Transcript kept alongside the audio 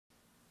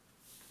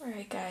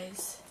Alright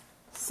guys,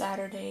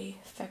 Saturday,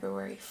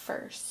 February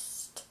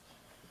 1st.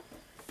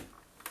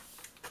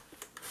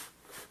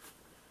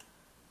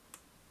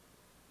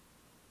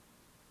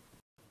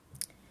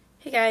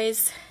 Hey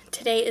guys,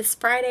 today is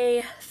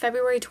Friday,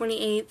 February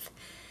 28th,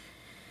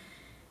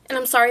 and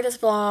I'm sorry this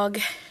vlog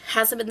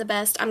hasn't been the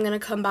best. I'm going to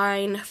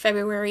combine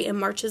February and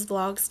March's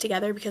vlogs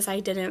together because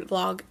I didn't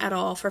vlog at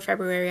all for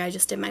February. I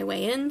just did my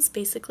weigh-ins,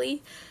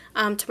 basically.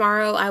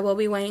 Tomorrow I will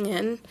be weighing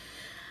in.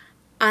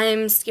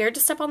 I'm scared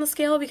to step on the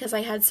scale because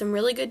I had some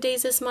really good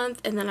days this month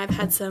and then I've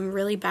had some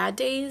really bad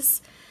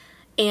days.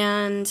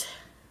 And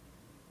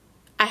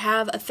I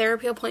have a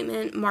therapy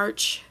appointment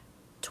March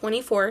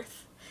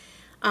 24th.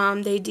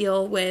 They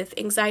deal with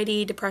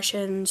anxiety,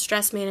 depression,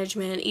 stress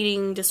management,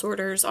 eating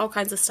disorders, all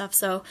kinds of stuff.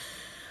 So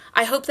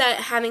I hope that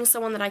having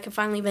someone that I can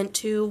finally vent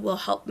to will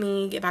help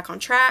me get back on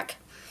track.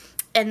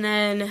 And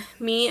then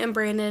me and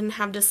Brandon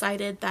have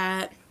decided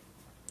that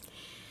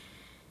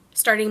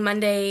starting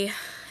Monday,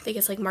 I think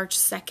it's like March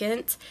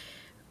 2nd,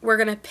 we're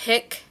going to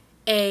pick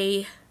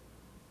a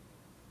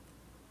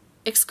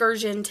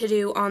excursion to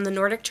do on the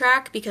Nordic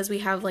track because we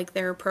have like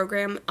their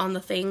program on the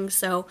thing.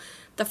 So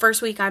the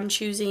first week I'm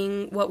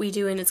choosing what we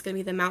do and it's going to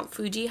be the Mount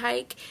Fuji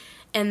hike,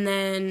 and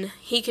then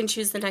he can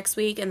choose the next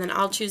week, and then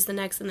I'll choose the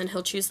next, and then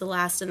he'll choose the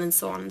last, and then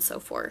so on and so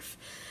forth.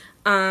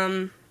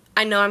 I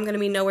know I'm going to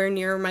be nowhere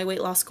near my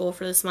weight loss goal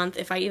for this month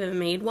if I even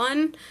made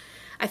one.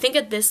 I think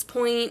at this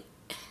point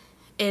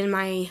in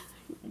my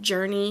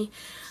journey,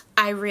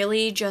 I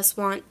really just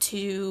want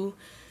to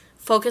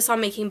focus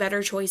on making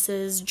better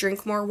choices,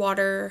 drink more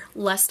water,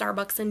 less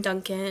Starbucks and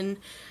Dunkin',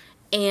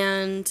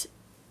 and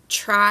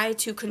try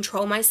to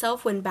control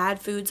myself when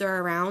bad foods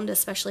are around,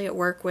 especially at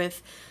work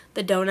with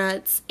the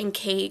donuts and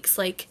cakes.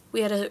 Like,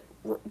 we had a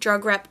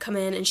drug rep come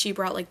in and she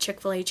brought like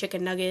Chick-fil-A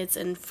chicken nuggets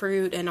and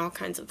fruit and all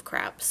kinds of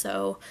crap.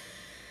 So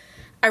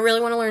I really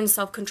want to learn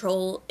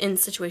self-control in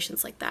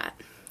situations like that.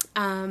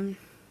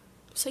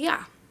 So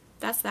yeah,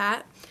 that's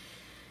that.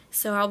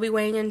 So I'll be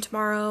weighing in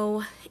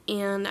tomorrow,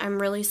 and I'm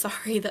really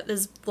sorry that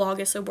this vlog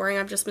is so boring.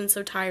 I've just been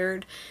so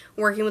tired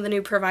working with a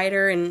new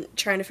provider and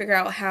trying to figure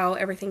out how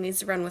everything needs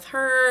to run with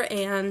her,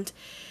 and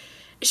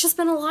it's just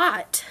been a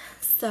lot.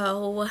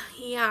 So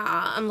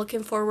yeah, I'm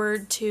looking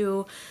forward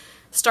to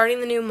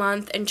starting the new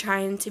month and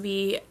trying to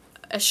be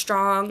as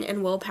strong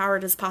and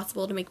well-powered as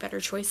possible to make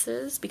better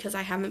choices because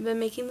I haven't been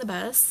making the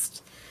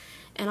best.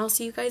 And I'll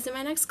see you guys in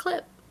my next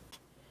clip.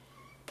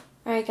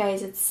 Alright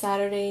guys, it's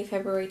Saturday,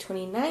 February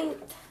 29th.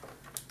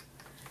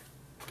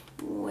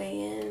 Weigh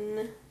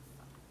in.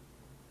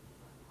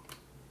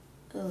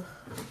 Ugh.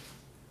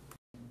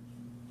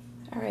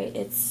 Alright,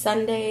 it's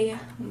Sunday,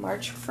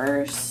 March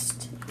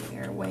 1st. We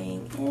are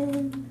weighing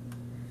in.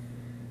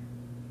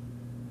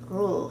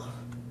 Ugh.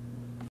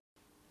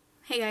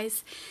 Hey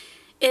guys,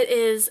 it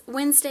is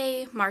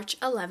Wednesday, March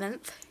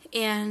 11th,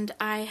 and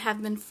I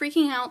have been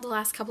freaking out the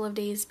last couple of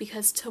days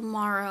because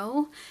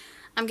tomorrow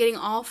I'm getting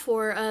all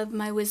 4 of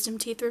my wisdom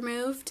teeth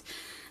removed.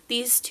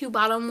 These 2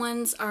 bottom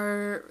ones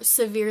are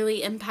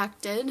severely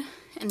impacted,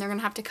 and they're going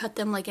to have to cut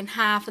them like in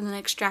half and then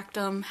extract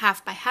them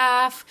half by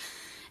half.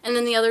 And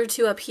then the other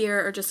 2 up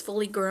here are just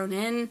fully grown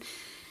in,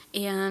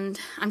 and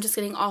I'm just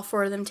getting all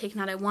 4 of them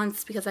taken out at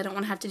once because I don't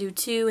want to have to do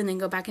 2 and then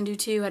go back and do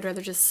 2. I'd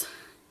rather just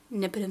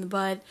nip it in the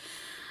bud.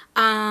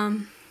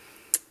 I'm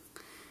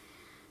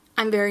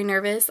very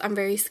nervous. I'm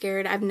very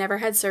scared. I've never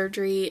had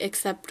surgery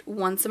except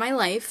once in my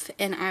life,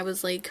 and I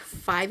was like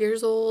 5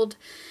 years old.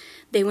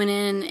 They went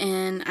in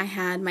and I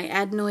had my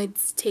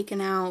adenoids taken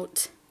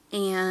out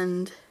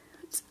and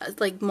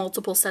like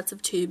multiple sets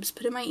of tubes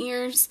put in my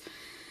ears.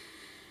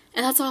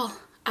 And that's all.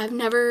 I've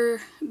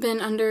never been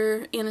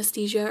under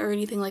anesthesia or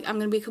anything. Like, I'm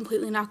going to be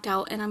completely knocked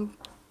out and I'm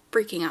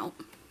freaking out.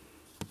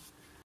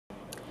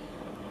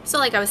 So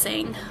like I was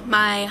saying,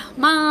 my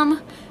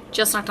mom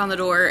just knocked on the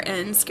door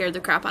and scared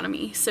the crap out of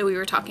me. So we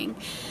were talking.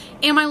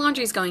 And my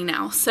laundry's going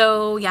now.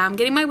 So yeah, I'm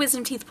getting my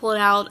wisdom teeth pulled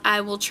out.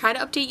 I will try to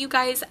update you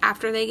guys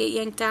after they get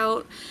yanked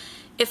out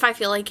if I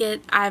feel like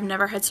it. I've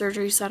never had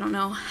surgery, so I don't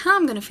know how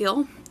I'm gonna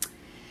feel.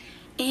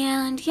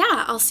 And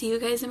yeah, I'll see you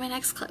guys in my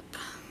next clip.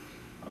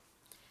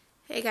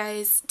 Hey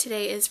guys,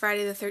 today is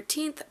Friday the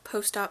 13th,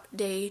 post-op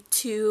day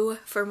 2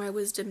 for my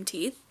wisdom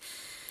teeth.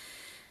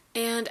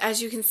 And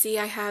as you can see,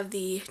 I have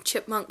the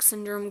chipmunk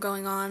syndrome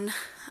going on.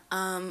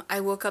 I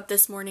woke up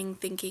this morning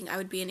thinking I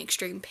would be in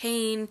extreme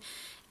pain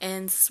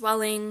and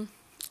swelling.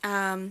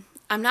 I'm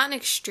not in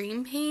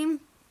extreme pain.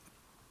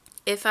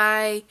 If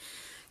I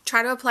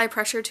try to apply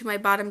pressure to my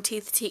bottom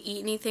teeth to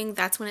eat anything,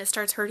 that's when it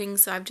starts hurting.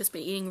 So I've just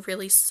been eating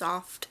really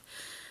soft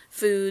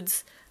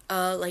foods,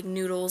 like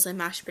noodles and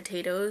mashed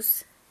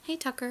potatoes. Hey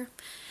Tucker.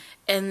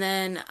 And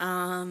then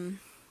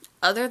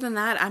other than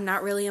that, I'm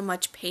not really in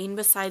much pain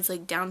besides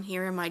like down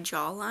here in my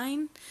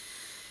jawline.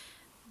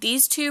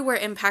 These 2 were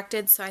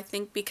impacted, so I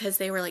think because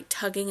they were like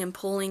tugging and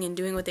pulling and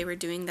doing what they were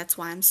doing, that's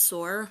why I'm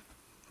sore.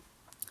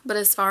 But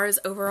as far as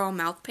overall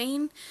mouth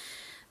pain,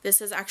 this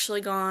has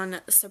actually gone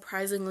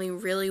surprisingly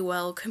really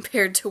well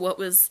compared to what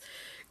was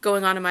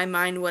going on in my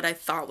mind, what I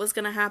thought was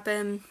going to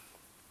happen.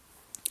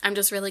 I'm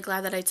just really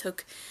glad that I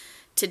took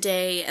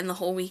today and the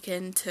whole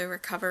weekend to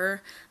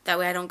recover. That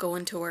way I don't go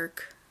into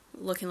work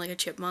looking like a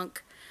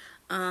chipmunk.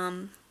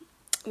 When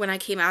I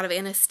came out of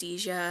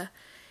anesthesia,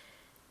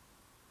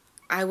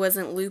 I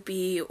wasn't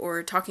loopy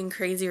or talking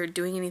crazy or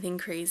doing anything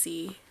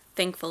crazy.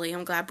 Thankfully,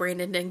 I'm glad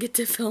Brandon didn't get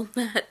to film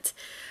that.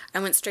 I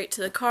went straight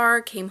to the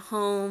car, came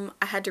home.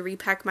 I had to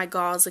repack my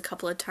gauze a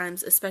couple of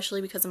times,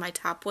 especially because of my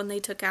top one they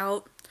took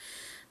out.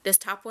 This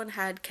top one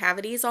had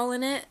cavities all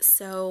in it,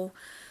 so,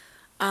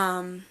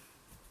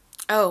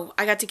 oh,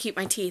 I got to keep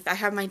my teeth. I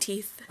have my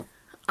teeth,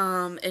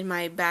 in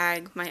my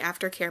bag, my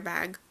aftercare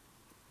bag.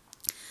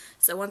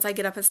 So once I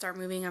get up and start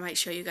moving, I might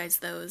show you guys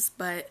those,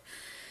 but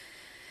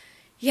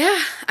yeah,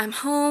 I'm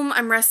home,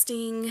 I'm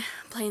resting,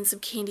 playing some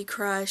Candy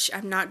Crush.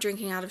 I'm not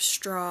drinking out of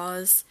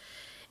straws,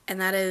 and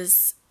that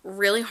is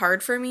really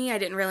hard for me. I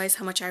didn't realize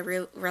how much I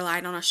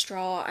relied on a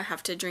straw. I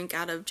have to drink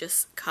out of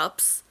just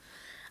cups.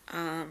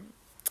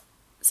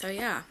 So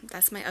yeah,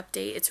 that's my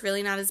update. It's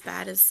really not as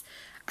bad as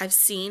I've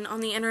seen on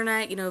the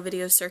internet, you know,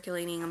 videos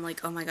circulating. I'm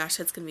like, oh my gosh,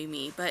 that's gonna be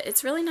me, but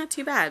it's really not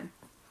too bad.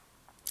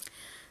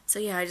 So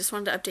yeah, I just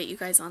wanted to update you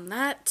guys on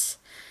that.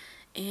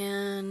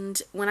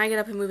 And when I get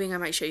up and moving, I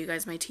might show you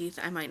guys my teeth.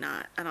 I might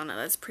not. I don't know.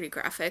 That's pretty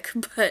graphic.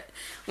 But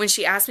when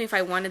she asked me if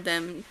I wanted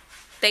them,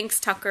 thanks,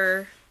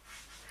 Tucker.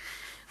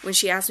 When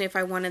she asked me if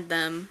I wanted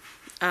them,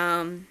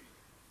 I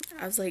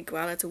was like,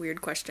 wow, that's a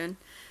weird question.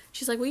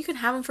 She's like, well, you can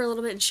have them for a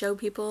little bit and show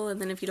people, and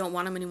then if you don't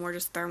want them anymore,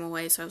 just throw them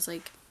away. So I was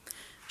like,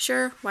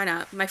 sure, why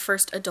not? My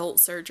first adult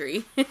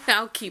surgery.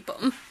 I'll keep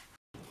them.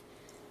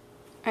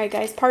 Alright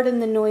guys, pardon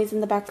the noise in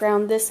the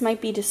background. This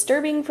might be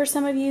disturbing for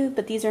some of you,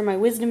 but these are my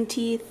wisdom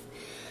teeth.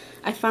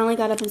 I finally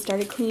got up and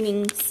started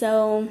cleaning.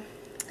 So,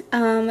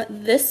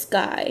 this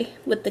guy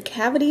with the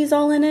cavities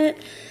all in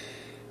it,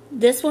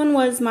 this one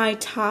was my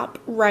top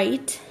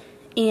right,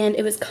 and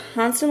it was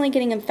constantly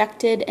getting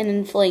infected and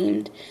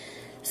inflamed.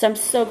 So I'm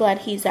so glad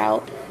he's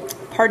out.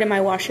 Pardon my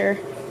washer.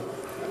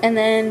 And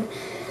then,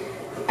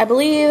 I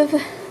believe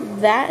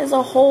that is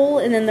a hole,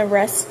 and then the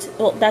rest,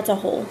 well, that's a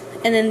hole.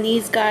 And then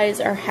these guys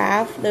are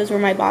half. Those were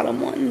my bottom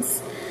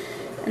ones.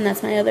 And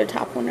that's my other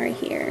top one right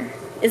here.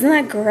 Isn't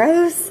that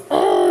gross?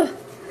 Oh!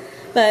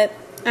 But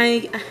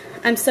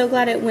I'm so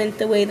glad it went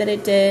the way that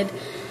it did.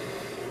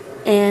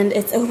 And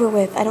it's over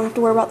with. I don't have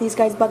to worry about these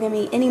guys bugging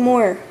me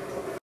anymore.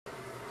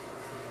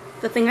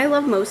 The thing I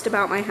love most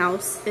about my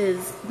house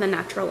is the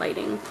natural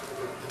lighting.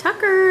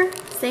 Tucker,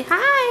 say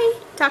hi.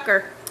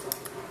 Tucker,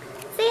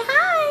 say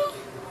hi.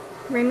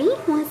 Remy,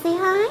 want to say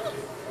hi?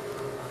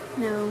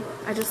 No,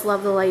 I just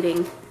love the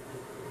lighting.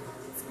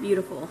 It's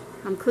beautiful.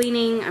 I'm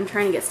cleaning. I'm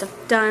trying to get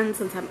stuff done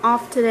since I'm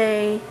off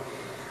today.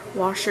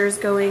 Washer's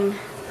going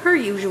per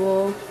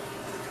usual.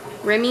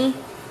 Remy,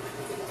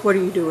 what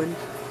are you doing?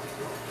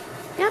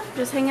 Yep,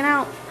 just hanging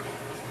out.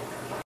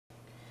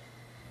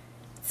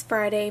 It's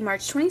Friday,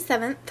 March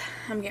 27th.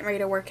 I'm getting ready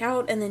to work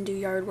out and then do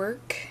yard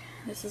work.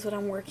 This is what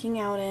I'm working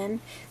out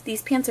in.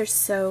 These pants are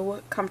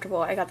so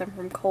comfortable. I got them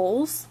from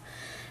Kohl's.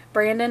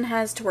 Brandon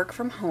has to work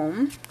from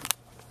home.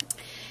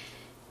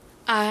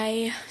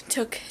 I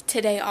took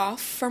today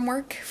off from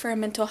work for a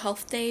mental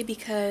health day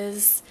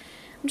because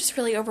I'm just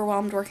really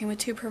overwhelmed working with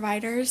 2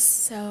 providers.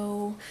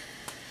 So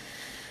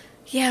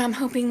yeah, I'm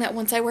hoping that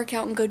once I work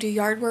out and go do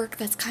yard work,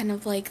 that's kind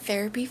of like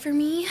therapy for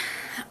me.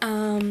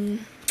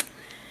 And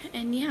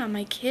yeah,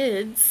 my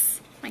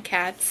kids, my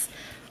cats,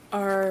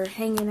 are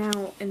hanging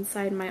out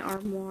inside my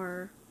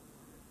armoire.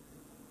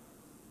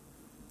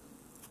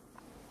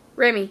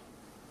 Remy,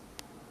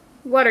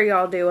 what are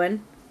y'all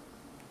doing?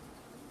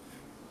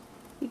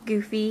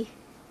 Goofy.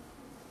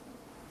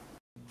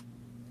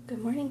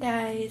 Good morning,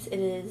 guys. It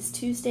is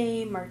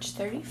Tuesday, March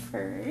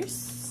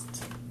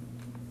 31st.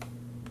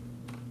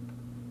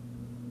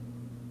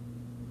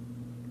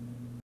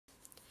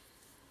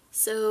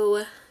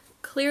 So,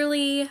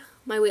 clearly,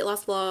 my weight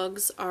loss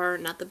vlogs are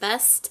not the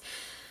best.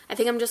 I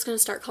think I'm just going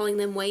to start calling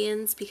them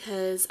weigh-ins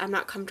because I'm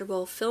not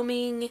comfortable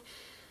filming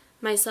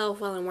myself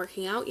while I'm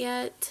working out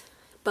yet.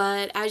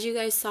 But as you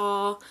guys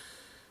saw,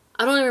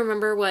 I don't even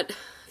remember what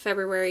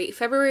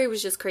February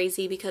was just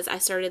crazy because I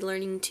started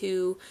learning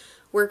to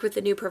work with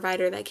the new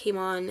provider that came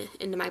on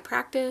into my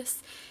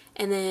practice.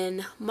 And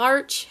then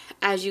March,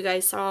 as you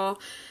guys saw,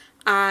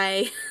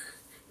 I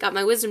got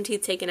my wisdom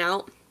teeth taken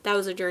out. That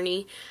was a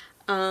journey.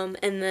 And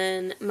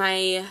then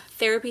my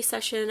therapy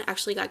session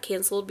actually got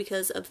canceled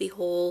because of the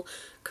whole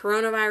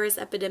coronavirus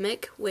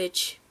epidemic,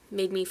 which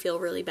made me feel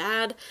really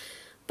bad.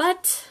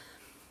 But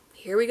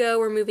here we go,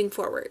 we're moving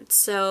forward.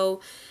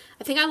 So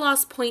I think I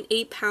lost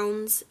 0.8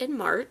 pounds in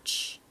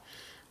March.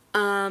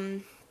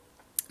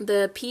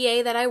 The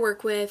PA that I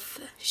work with,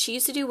 she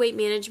used to do weight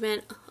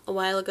management a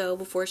while ago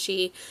before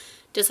she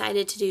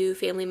decided to do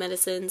family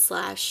medicine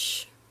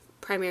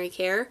 / primary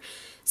care.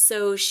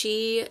 So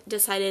she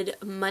decided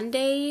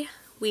Monday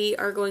we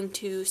are going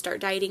to start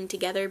dieting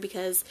together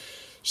because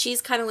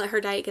she's kind of let her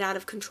diet get out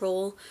of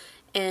control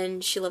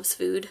and she loves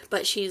food,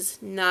 but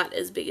she's not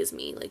as big as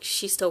me. Like,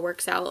 she still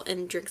works out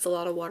and drinks a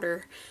lot of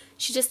water.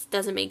 She just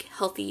doesn't make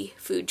healthy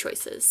food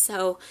choices.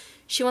 So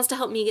she wants to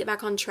help me get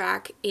back on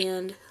track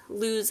and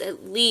lose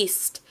at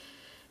least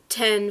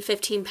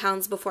 10-15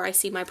 pounds before I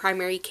see my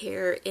primary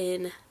care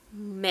in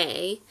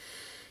May.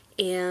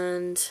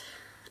 And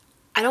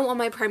I don't want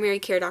my primary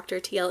care doctor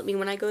to yell at me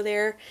when I go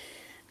there.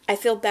 I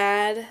feel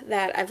bad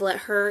that I've let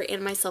her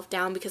and myself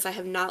down because I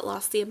have not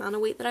lost the amount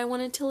of weight that I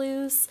wanted to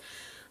lose.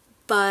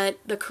 But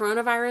the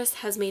coronavirus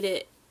has made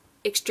it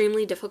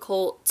extremely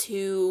difficult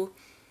to,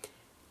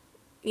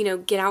 you know,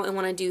 get out and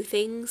want to do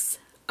things.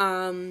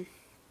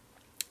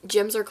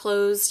 Gyms are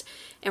closed,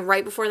 and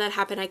right before that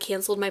happened, I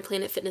canceled my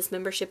Planet Fitness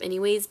membership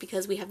anyways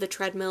because we have the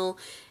treadmill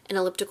and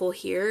elliptical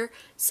here,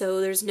 so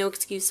there's no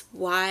excuse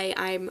why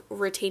I'm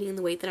retaining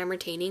the weight that I'm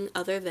retaining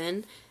other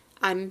than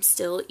I'm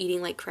still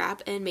eating like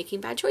crap and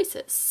making bad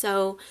choices.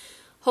 So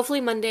hopefully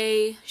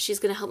Monday she's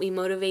going to help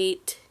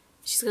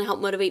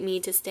motivate me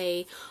to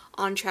stay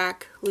on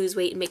track, lose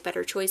weight, and make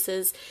better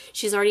choices.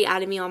 She's already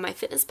added me on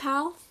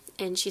MyFitnessPal,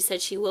 and she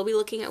said she will be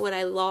looking at what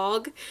I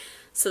log,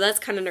 so that's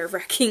kind of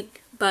nerve-wracking,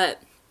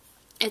 but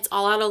it's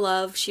all out of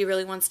love. She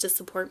really wants to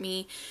support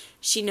me.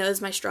 She knows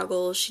my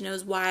struggles. She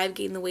knows why I've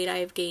gained the weight I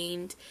have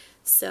gained.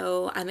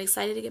 So I'm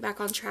excited to get back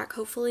on track,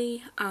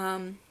 hopefully.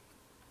 I'm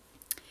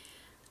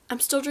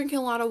still drinking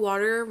a lot of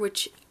water,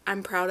 which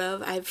I'm proud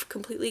of. I've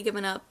completely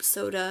given up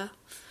soda.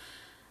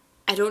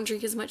 I don't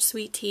drink as much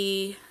sweet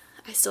tea.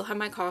 I still have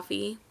my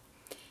coffee.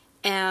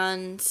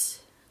 And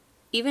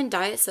even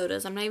diet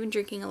sodas. I'm not even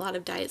drinking a lot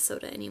of diet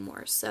soda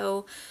anymore.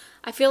 So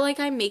I feel like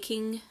I'm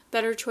making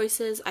better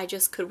choices. I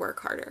just could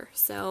work harder.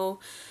 So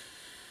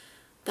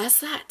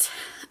that's that.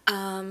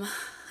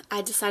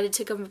 I decided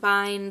to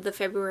combine the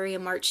February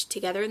and March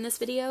together in this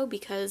video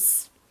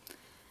because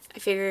I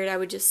figured I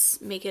would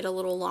just make it a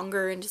little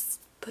longer and just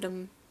put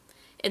them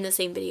in the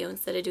same video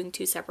instead of doing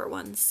two separate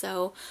ones.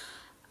 So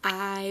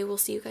I will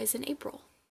see you guys in April.